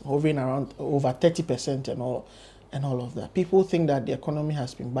is hovering around over 30% and all of that. People think that the economy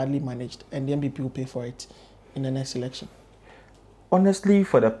has been badly managed and the MPP will pay for it in the next election. Honestly,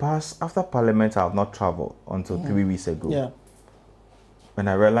 for the past, after Parliament, I have not traveled until 3 weeks ago. Yeah. When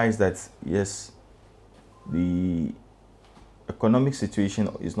I realized that, yes, the economic situation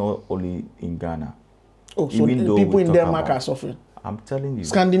is not only in Ghana. Oh, so people in Denmark are suffering? I'm telling you.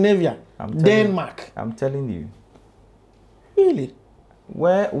 Scandinavia, Denmark. I'm telling you. Really?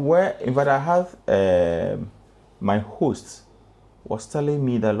 Where in fact I have my host was telling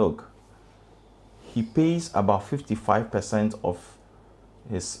me that look, he pays about 55% of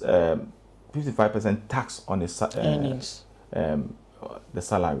his 55% tax on his earnings, the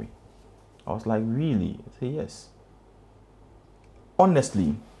salary. I was like, really? I said, yes.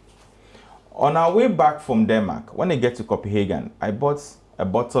 Honestly, on our way back from Denmark, when I get to Copenhagen, I bought a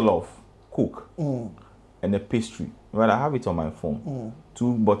bottle of Coke and a pastry. Well, I have it on my phone.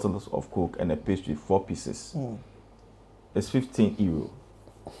 2 bottles of Coke and a pastry, 4 pieces. It's 15 euro.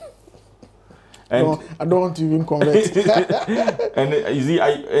 And no, I don't want to even convert. And you see,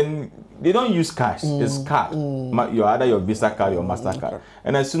 and they don't use cash. It's card. Either your Visa card or MasterCard.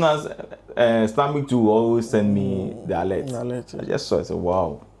 And as soon as Stanbic to always send me the alert. I just saw it. I said,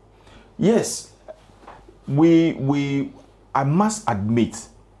 wow. Yes, I must admit,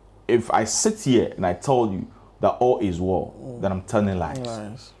 if I sit here and I told you that all is well, then I'm telling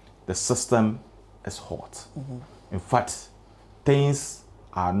lies. The system is hot. In fact, things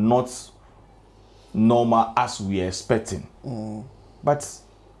are not normal as we are expecting. But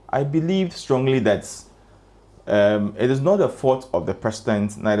I believe strongly that it is not the fault of the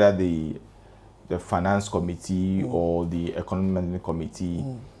president, neither the finance committee or the economic management committee,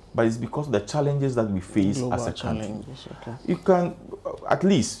 but it's because of the challenges that we face global as a country. Okay. You can, at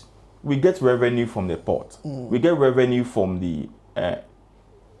least, we get revenue from the port. We get revenue from the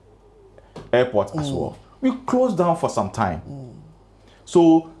airport as well. We close down for some time.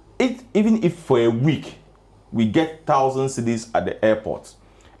 So even if for a week we get 1,000 cedis at the airport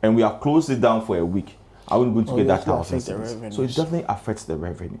and we have closed it down for a week, are we going to get that 1,000 cedis? So it definitely affects the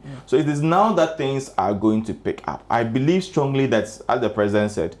revenue. So it is now that things are going to pick up. I believe strongly that, as the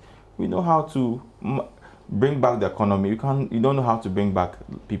president said, we know how to bring back the economy. You don't know how to bring back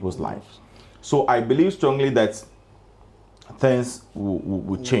people's lives. So I believe strongly that things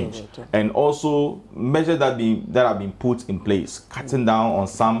will change, and also measures that have been put in place, cutting down on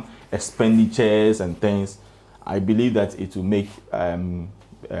some expenditures and things. I believe that it will make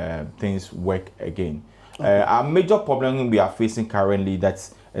things work again. Our major problem we are facing currently, that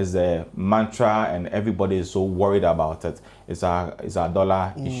is a mantra, and everybody is so worried about it, is our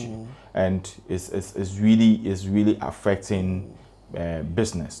dollar issue, and it's really affecting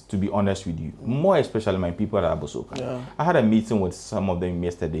business, to be honest with you, more especially my people at Abosoka. I had a meeting with some of them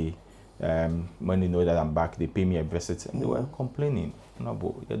yesterday. When they know that I'm back, they pay me a visit, and they were complaining. No,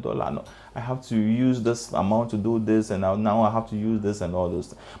 but your dollar, no, I have to use this amount to do this, and now I have to use this and all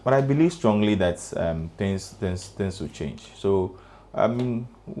those. But I believe strongly that things will change. So I mean,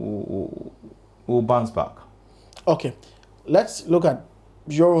 we'll bounce back. Okay, let's look at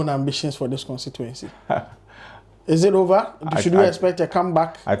your own ambitions for this constituency. Is it over? Should we expect a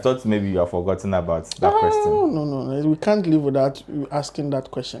comeback? I thought maybe you have forgotten about that question. No. We can't live without asking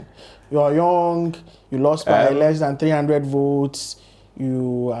that question. You are young. You lost by less than 300 votes.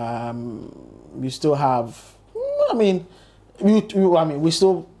 You still have. I mean,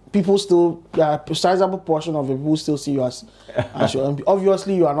 people still. A sizable portion of the people still see you as your MP.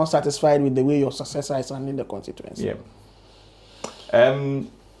 Obviously, you are not satisfied with the way your successor is handling the constituency. Yeah.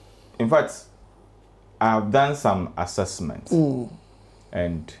 In fact, I've done some assessments,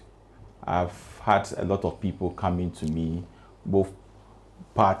 and I've had a lot of people coming to me, both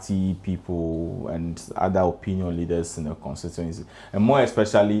party people and other opinion leaders in the constituency, and more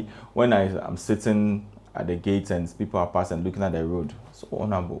especially when I'm sitting at the gates and people are passing and looking at the road. So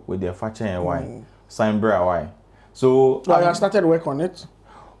honorable with their fashion and why, sign why. So I started work on it.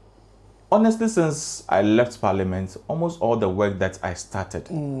 Honestly, since I left Parliament, almost all the work that I started,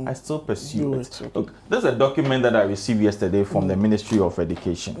 I still pursue it. Okay. Look, there's a document that I received yesterday from the Ministry of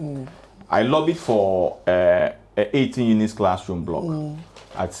Education. I lobbied for an 18 units classroom block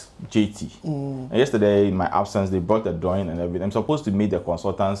at JT. And yesterday, in my absence, they brought the drawing and everything. I'm supposed to meet the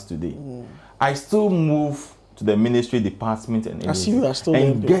consultants today. I still move to the ministry department and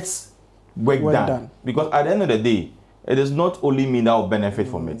get work done. Because at the end of the day, it is not only me that will benefit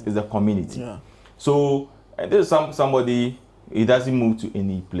from it, it's the community. Yeah. So there's somebody, he doesn't move to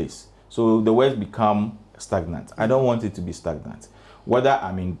any place. So the words become stagnant. I don't want it to be stagnant. Whether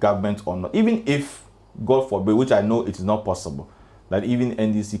I'm in government or not, even if, God forbid, which I know it is not possible, that even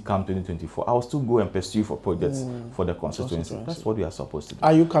NDC come 2024, I will still go and pursue for projects for the constituency. That's what we are supposed to do.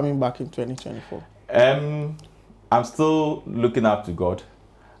 Are you coming back in 2024? I'm still looking up to God.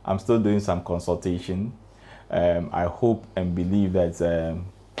 I'm still doing some consultation. I hope and believe that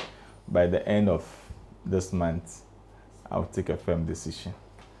by the end of this month, I'll take a firm decision.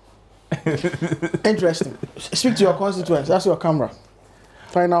 Interesting. Speak to your constituents. That's your camera.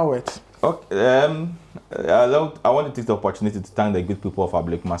 Final words. Okay. I want to take the opportunity to thank the good people of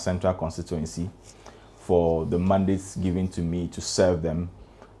Ablekuma Central Constituency for the mandates given to me to serve them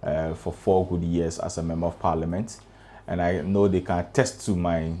for 4 good years as a member of Parliament. And I know they can attest to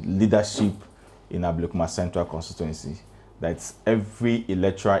my leadership in Ablekuma Central Constituency, that every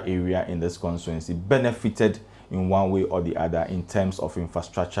electoral area in this constituency benefited in one way or the other in terms of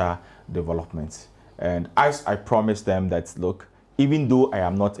infrastructure development. And as I promised them that, look, even though I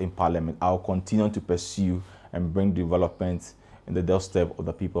am not in Parliament, I'll continue to pursue and bring development in the doorstep of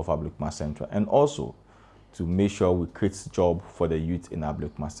the people of Ablekuma Central, and also to make sure we create jobs for the youth in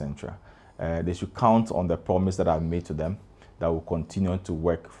Ablekuma Central. They should count on the promise that I've made to them that will continue to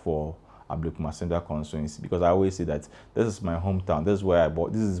work for Ablekuma Central Constituency, because I always say that this is my hometown, this is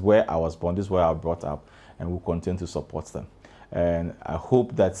where I was born, this is where I was brought up, and we'll continue to support them. And I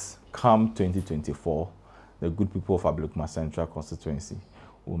hope that come 2024, the good people of Ablekuma Central Constituency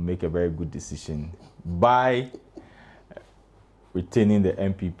will make a very good decision by retaining the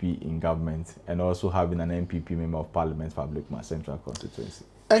MPP in government and also having an MPP member of Parliament for Ablekuma Central Constituency.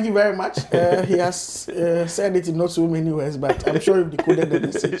 Thank you very much. He has said it in not so many words, but I'm sure you've decoded the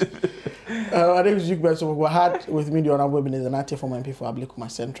message. My name is Jukbe, so we had with me the Honorable Ebenezer Nartey, former MP for Ablekuma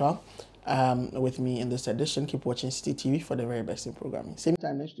Central. With me in this edition. Keep watching Citi TV for the very best in programming. Same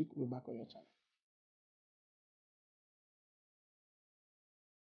time next week, we'll be back on your channel.